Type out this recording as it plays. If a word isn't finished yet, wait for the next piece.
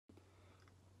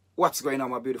What's going on,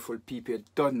 my beautiful people? You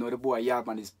don't know the boy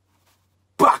Yardman is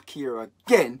back here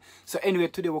again. So anyway,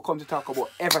 today we'll come to talk about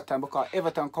Everton, because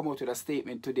Everton come out with a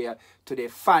statement to their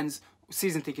fans,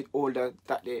 season ticket holder,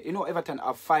 that they, you know, Everton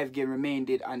have 5 games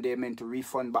remaining and they're meant to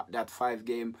refund back that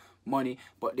 5-game money,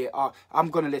 but they are.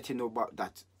 I'm gonna let you know about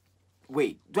that.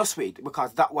 Wait, just wait,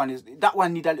 because that one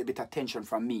need a little bit of attention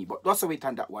from me, but just wait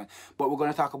on that one. But we're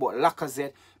gonna talk about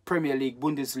Lacazette, Premier League,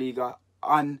 Bundesliga,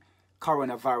 and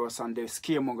coronavirus and the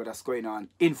scaremonger that's going on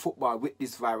in football with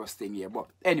this virus thing here. But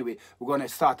anyway, we're going to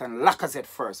start on Lacazette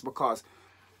first, because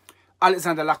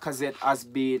Alexander Lacazette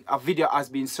a video has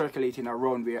been circulating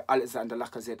around where Alexander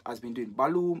Lacazette has been doing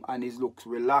balloon and he looks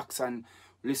relaxed and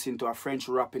listening to a French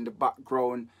rap in the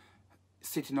background,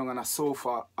 sitting on a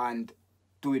sofa and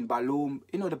doing balloon.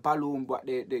 You know the balloon, but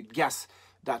the gas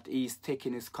that he's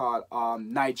taking is called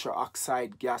nitric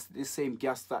oxide gas, the same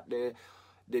gas that the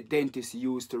dentist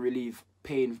used to relieve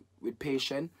pain with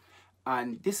patient.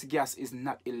 And this gas is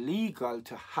not illegal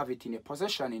to have it in your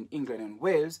possession in England and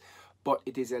Wales, but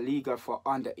it is illegal for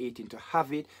under 18 to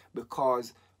have it,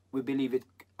 because we believe it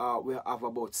we have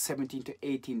about 17 to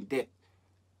 18 deaths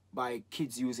by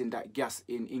kids using that gas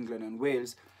in England and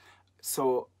Wales.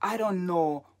 So I don't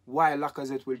know why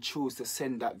Lacazette will choose to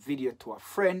send that video to a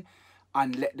friend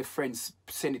and let the friends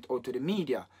send it out to the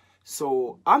media.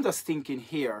 So I'm just thinking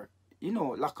here, you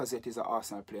know, Lacazette is an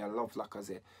Arsenal player. I love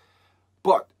Lacazette.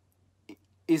 But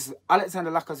is Alexander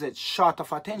Lacazette short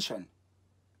of attention?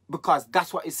 Because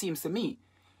that's what it seems to me.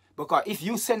 Because if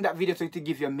you send that video to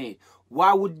give your mate,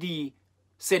 why would he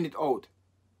send it out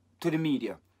to the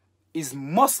media?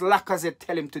 Must Lacazette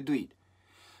tell him to do it?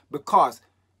 Because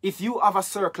if you have a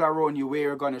circle around you where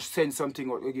you're going to send something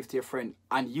out to give to your friend,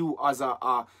 and you as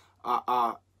a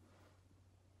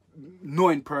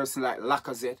knowing person like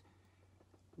Lacazette,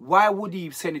 why would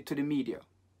he send it to the media?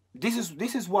 This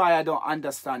is why I don't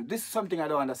understand. This is something I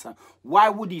don't understand. Why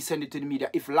would he send it to the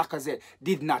media if Lacazette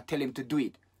did not tell him to do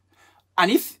it? And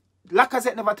if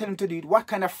Lacazette never tell him to do it, what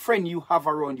kind of friend you have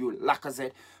around you,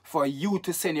 Lacazette, for you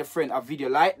to send your friend a video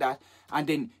like that and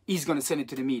then he's going to send it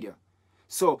to the media?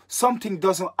 So something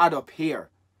doesn't add up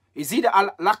here. Is either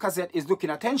Lacazette is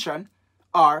looking attention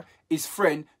or his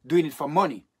friend doing it for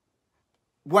money.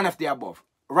 One of the above.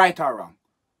 Right or wrong.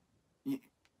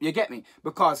 You get me?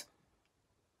 Because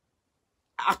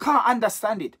I can't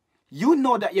understand it. You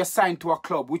know that you're signed to a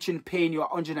club which is paying you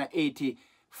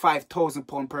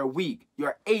 £185,000 per week.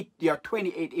 You're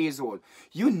 28 years old.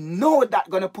 You know that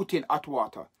gonna put in hot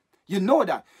water. You know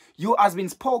that. You has been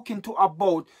spoken to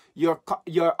about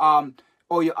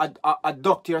or you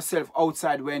adopt yourself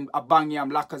outside when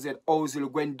Abanyam, Lacazette,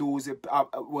 Ozil, Guendouzi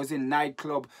was in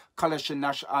nightclub,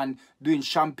 Kalashinash, and doing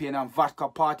champagne and vodka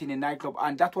party in a nightclub.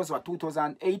 And that was what,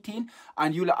 2018?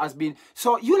 And you has been...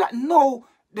 So you know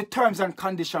the terms and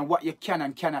conditions, what you can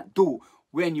and cannot do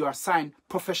when you are signed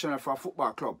professional for a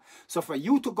football club. So for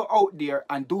you to go out there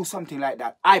and do something like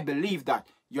that, I believe that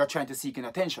you're trying to seek an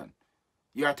attention.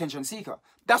 You're an attention seeker.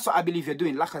 That's what I believe you're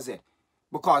doing, Lacazette.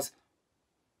 Because...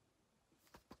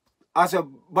 as a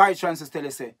Barry Francis tell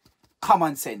you, say,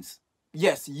 common sense.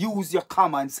 Yes, use your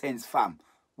common sense, fam.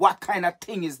 What kind of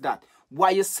thing is that?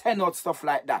 Why you send out stuff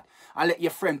like that and let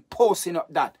your friend posting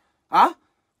up that? Huh?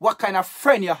 What kind of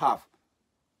friend you have?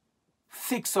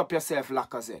 Fix up yourself,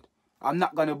 Lacazette. I'm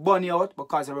not going to burn you out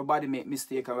because everybody make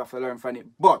mistakes and we have to learn from it.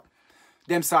 But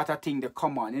them sort of thing, they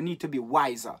come on. You need to be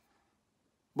wiser.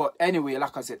 But anyway,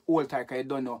 Lacazette, old tiger, you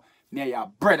don't know. Me and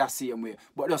your brother same way.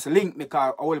 But just link me,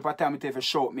 because all the time if you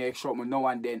shout me now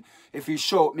and then. If you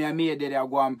shout me and me there, I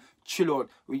go and chill out.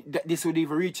 This would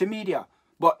even reach the media.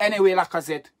 But anyway,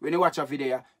 Lacazette, when you watch a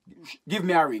video, give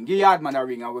me a ring. Give Yardman a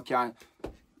ring and we can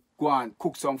go and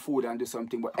cook some food and do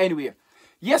something. But anyway,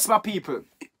 yes, my people.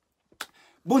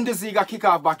 Bundesliga kick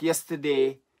off back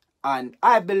yesterday. And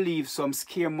I believe some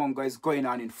scaremonger is going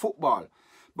on in football.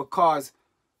 Because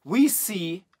we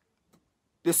see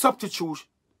the substitute,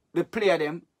 the player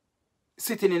them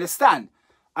sitting in the stand,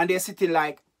 and they're sitting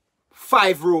like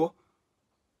 5 row,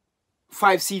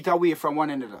 5 seats away from one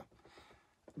another.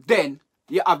 Then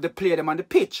you have the player them on the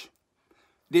pitch.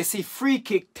 They see free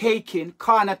kick taking,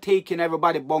 corner taking,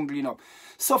 everybody bungling up.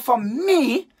 So for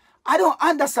me, I don't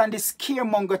understand this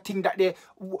scaremonger thing that they...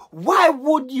 Why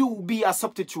would you be a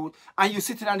substitute and you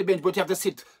sitting on the bench, but you have to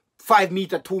sit 5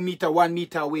 meter, 2 meter, 1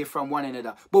 meter away from one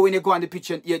another? But when you go on the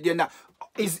pitch, you're not...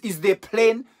 Is they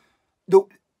playing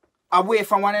away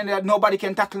from one another? Nobody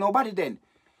can tackle nobody then.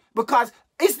 Because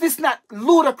is this not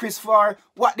ludicrous for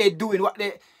what they're doing? What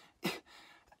they...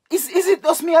 Is it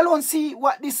just me alone see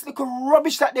what this little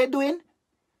rubbish that they're doing?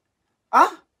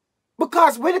 Huh?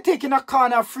 Because when you're taking a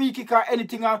corner, free kick or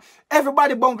anything,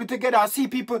 everybody bungling together. I see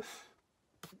people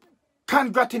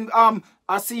congratulating,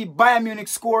 I see Bayern Munich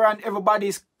score and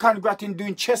everybody's congratulating,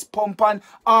 doing chest pump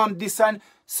and this and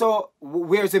so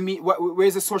where's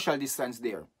the social distance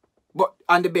there? But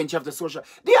on the bench you have the social.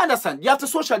 Do you understand? You have the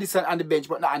social distance on the bench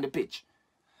but not on the pitch.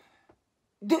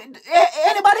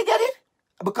 Anybody get it?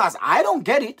 Because I don't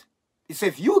get it. So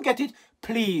if you get it,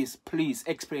 please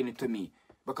explain it to me.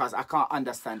 Because I can't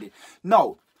understand it.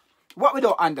 Now, what we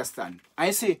don't understand,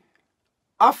 I see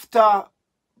after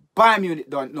Bayern Munich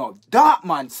done, no,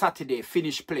 Dortmund Saturday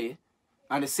finished play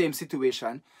and the same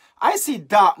situation. I see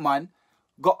Dortmund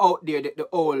go out there, the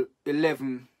all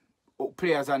 11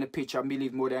 players on the pitch, I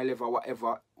believe more than 11 or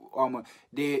whatever.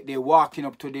 They walking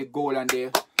up to the goal and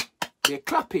they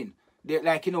clapping. They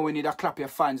like, you know, when you clap your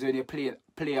fans when you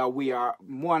play away or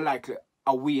more likely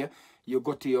away. You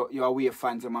go to your away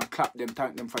fans and clap them,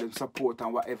 thank them for the support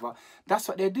and whatever. That's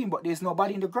what they're doing, but there's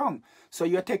nobody in the ground. So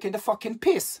you're taking the fucking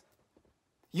piss.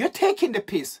 You're taking the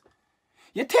piss.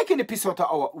 You're taking the piss out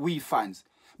of our we fans.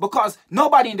 Because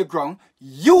nobody in the ground,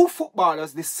 you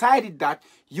footballers decided that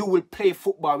you will play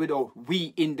football without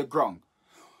we in the ground.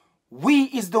 We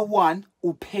is the one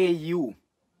who pay you.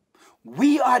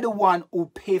 We are the one who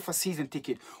pay for season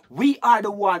ticket. We are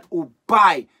the one who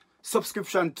buy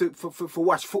subscription for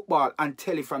watch football and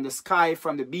telly from the Sky,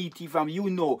 from the BT, from you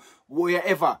know,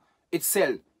 wherever it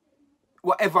sell.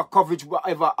 Whatever coverage,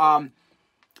 whatever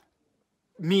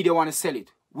media want to sell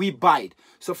it. We buy it.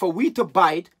 So for we to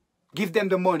buy it, give them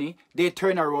the money, they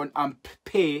turn around and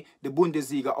pay the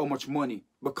Bundesliga how much money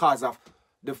because of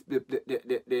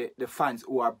the fans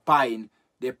who are buying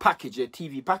their package, their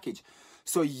TV package.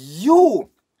 So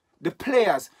you, the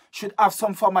players, should have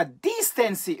some form of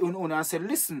decency in Uno and say,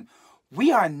 listen,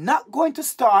 we are not going to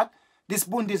start this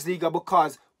Bundesliga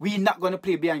because we're not going to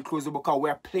play behind closed door because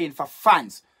we're playing for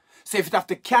fans. So if it have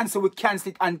to cancel, we cancel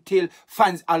it until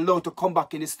fans are allowed to come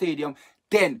back in the stadium.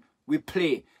 Then we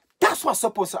play. That's what's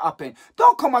supposed to happen.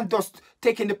 Don't come and just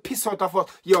taking the piss out of us.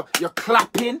 You're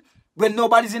clapping when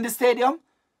nobody's in the stadium.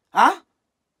 Huh?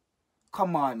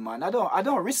 Come on, man. I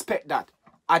don't respect that.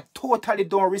 I totally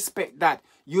don't respect that.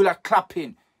 You like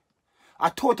clapping. I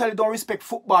totally don't respect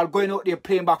football, going out there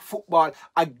playing back football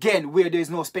again where there is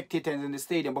no spectators in the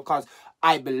stadium because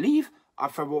I believe,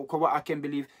 from what I can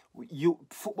believe, you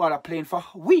football are playing for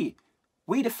we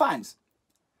the fans.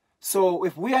 So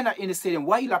if we are not in the stadium,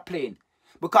 why you not playing?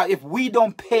 Because if we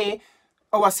don't pay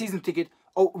our season ticket,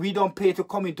 or we don't pay to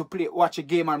come in to play, watch a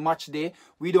game on match day,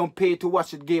 we don't pay to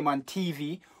watch a game on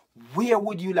TV, where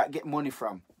would you like get money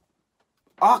from?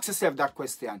 Ask yourself that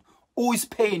question. Who is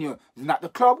paying you? It's not the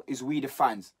club, it's we the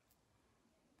fans.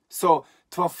 So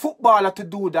for a footballer to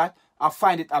do that, I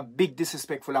find it a big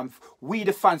disrespectful. And we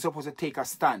the fans supposed to take a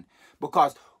stand.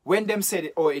 Because when them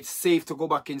said, oh, it's safe to go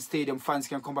back in stadium, fans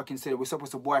can come back in stadium, we're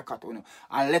supposed to boycott Uno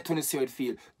and let Uno see how it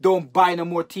feel. Don't buy no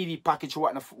more TV package to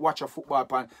watch a football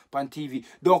on TV.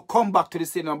 Don't come back to the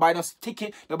stadium, buy no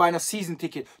ticket, don't buy no season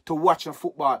ticket to watch a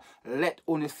football. Let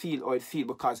Uno feel how it feel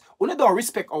because Uno don't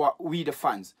respect we the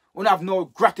fans. Uno have no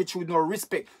gratitude, no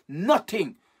respect,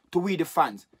 nothing to we the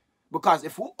fans. Because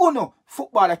if Uno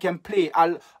footballer can play,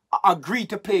 I'll agree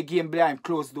to play a game behind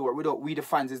closed door without we the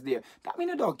fans is there. That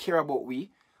means you don't care about we.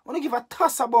 I want to give a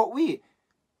toss about we.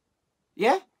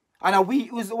 Yeah? And we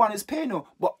who's the one who's paying you.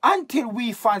 But until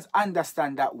we fans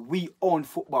understand that we own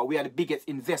football, we are the biggest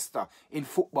investor in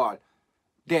football,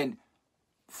 then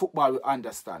football will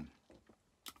understand.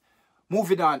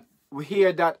 Moving on, we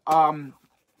hear that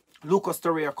Lucas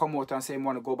Torreira come out and say he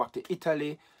want to go back to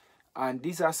Italy. And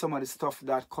these are some of the stuff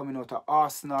that coming out of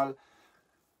Arsenal.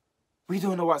 We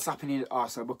don't know what's happening at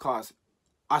Arsenal because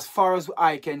as far as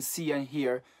I can see and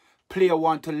hear, player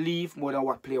want to leave more than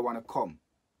what player want to come.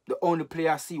 The only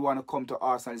player I see want to come to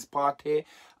Arsenal is Partey,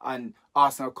 and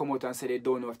Arsenal come out and say they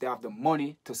don't know if they have the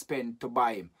money to spend to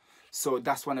buy him. So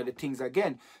that's one of the things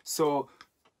again. So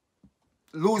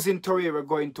losing Torreira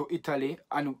going to Italy,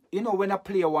 and you know when a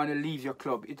player want to leave your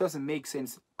club, it doesn't make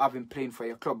sense having playing for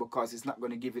your club because it's not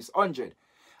going to give his 100.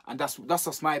 And that's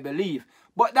just my belief.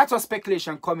 But that's a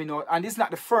speculation coming out, and it's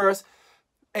not the first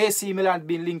AC Milan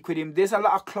being linked with him. There's a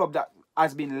lot of club that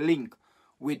has been linked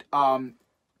with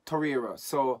Torreira.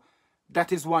 So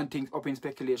that is one thing up in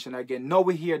speculation again. Now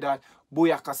we hear that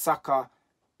Bukayo Saka,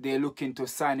 they're looking to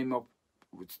sign him up.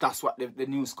 That's what the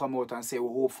news come out and say,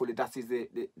 well, hopefully that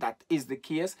is the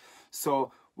case.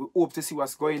 So we hope to see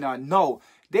what's going on. Now,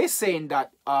 they're saying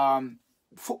that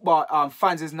football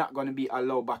fans is not going to be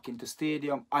allowed back into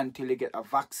stadium until they get a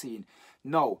vaccine.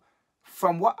 Now,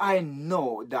 from what I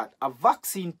know, that a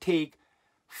vaccine take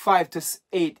 5 to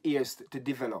 8 years to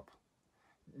develop.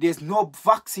 there's no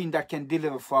vaccine that can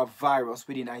deliver for a virus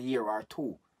within a year or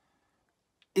two.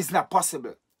 It's not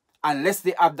possible. Unless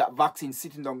they have that vaccine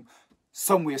sitting down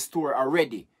somewhere stored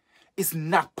already. It's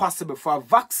not possible for a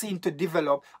vaccine to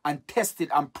develop and tested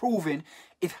and proven.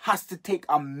 It has to take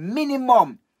a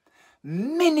minimum.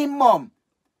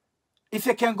 If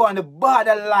you can go on the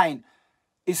borderline,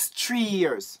 it's 3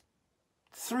 years.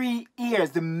 3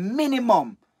 years, the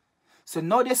minimum. So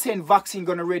now they're saying vaccine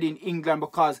gonna ready in England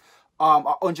because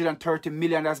 130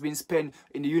 million has been spent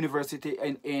in the university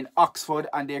in Oxford,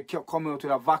 and they're coming out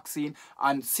with a vaccine,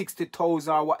 and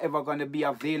 60,000 or whatever gonna be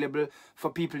available for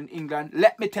people in England.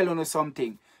 Let me tell you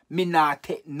something. Me not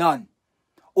take none.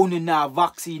 Unu na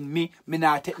vaccine me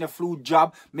not take no flu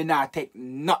jab, me not take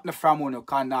nothing from unu,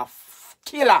 cause na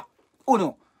killer.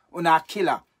 Una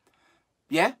killer.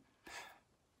 Yeah?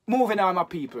 Moving on, my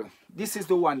people. This is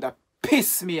the one that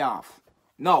pissed me off.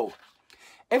 Now,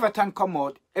 Everton come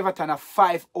out. Everton have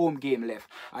 5 home games left.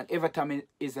 And Everton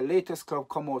is the latest club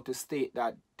come out to state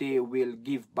that they will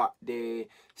give back the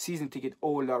season ticket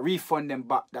holder, refund them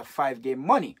back that 5-game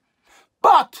money.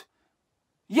 But,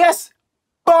 yes,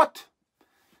 but,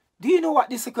 do you know what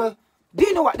this is? Do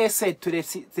you know what they said to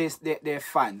their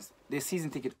fans, their season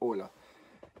ticket holder?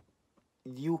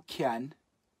 You can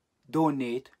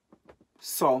donate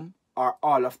some or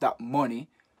all of that money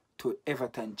to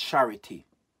Everton charity.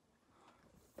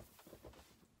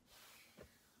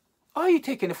 Are you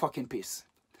taking the fucking piss?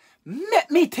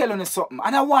 Let me tell you something,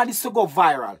 and I want this to go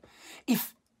viral.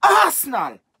 If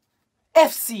Arsenal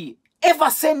FC ever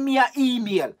send me an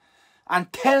email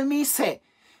and tell me, say,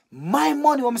 my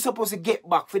money I'm supposed to get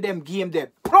back for them game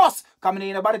there, plus, coming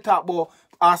in about the talk about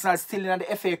Arsenal still in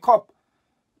the FA Cup.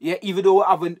 Yeah, even though we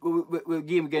have a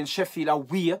game against Sheffield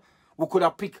away, we could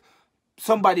have picked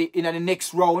somebody in the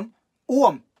next round.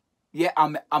 Yeah,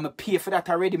 I'm a pay for that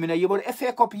already. I know you about the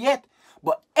FA Cup yet.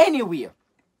 But anyway,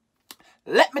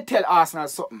 let me tell Arsenal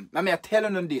something. I'm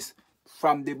telling them this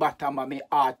from the bottom of my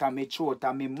heart and my throat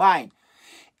and my mind.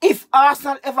 If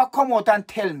Arsenal ever come out and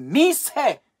tell me,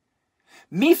 say,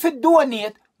 me for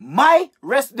donate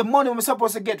the money I'm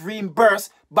supposed to get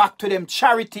reimbursed back to them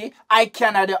charity, I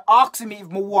can they ask me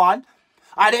if I want.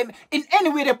 Or them, in any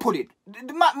way they put it.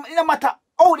 No matter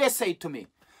how they say it to me.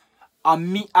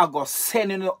 And me, I go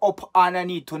sending it up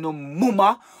underneath to no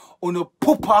mama, or no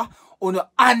papa, or no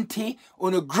auntie, or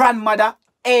no grandmother.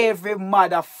 Every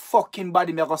motherfucking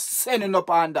body me I go sending up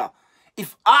under.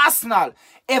 If Arsenal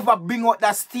ever bring out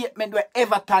that statement where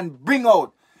Everton bring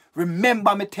out,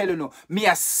 remember me telling you, me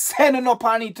a sending up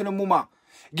underneath to the mama.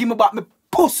 Give me back me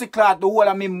pussy clot, the whole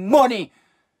of me money.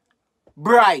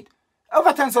 Bright.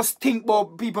 Everton just think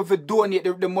about people for donate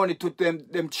the money to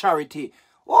them charity.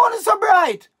 Oh, it's so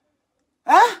bright.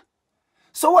 Huh?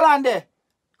 So what on there?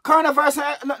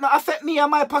 Coronavirus no affect me and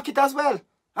my pocket as well.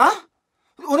 Huh?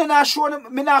 You not sure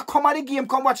me not come at the game,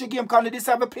 come watch the game, come to this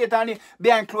have a plate on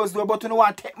behind closed door, but you don't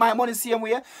want to take my money same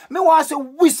way. Me want to say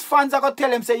which fans I go tell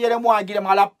them say yeah them want to give them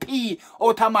all a pee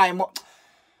out of my money.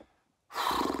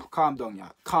 Calm down, yeah.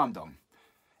 Calm down.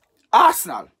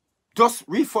 Arsenal, just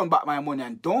refund back my money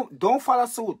and don't follow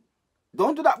suit.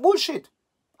 Don't do that bullshit.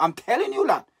 I'm telling you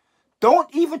that.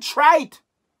 Don't even try it.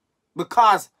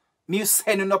 Because me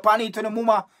sending up on it to the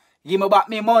mama, give me back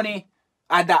my money.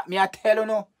 And that me I tell you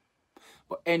no.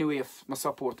 But anyway, my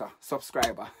supporter,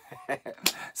 subscriber.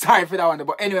 Sorry for that one.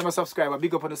 But anyway, my subscriber,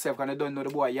 big up on yourself because I don't know the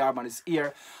boy Yarman is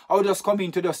here. I will just come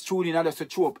in to just tune in and just to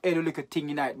throw up every little thing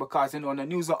in it because you know the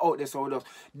news are out there, so I will just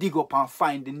dig up and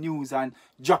find the news and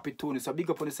drop it to you. So big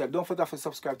up on yourself. Don't forget to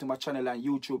subscribe to my channel on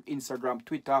YouTube, Instagram,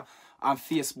 Twitter, and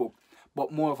Facebook.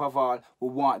 But more of all, we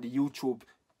want the YouTube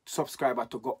subscriber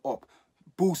to go up.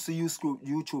 Boost the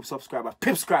YouTube subscriber.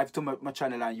 Subscribe to my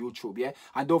channel on YouTube, yeah?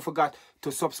 And don't forget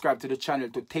to subscribe to the channel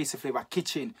to Tasty Flavor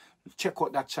Kitchen. Check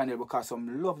out that channel because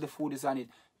some lovely food is on it.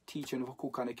 Teaching you how to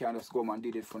cook and you can just go and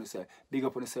do it for yourself. Big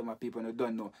up on yourself, my people, and you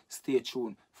don't know. Stay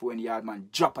tuned for when the yard man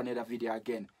drop another video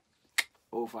again.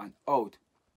 Over and out.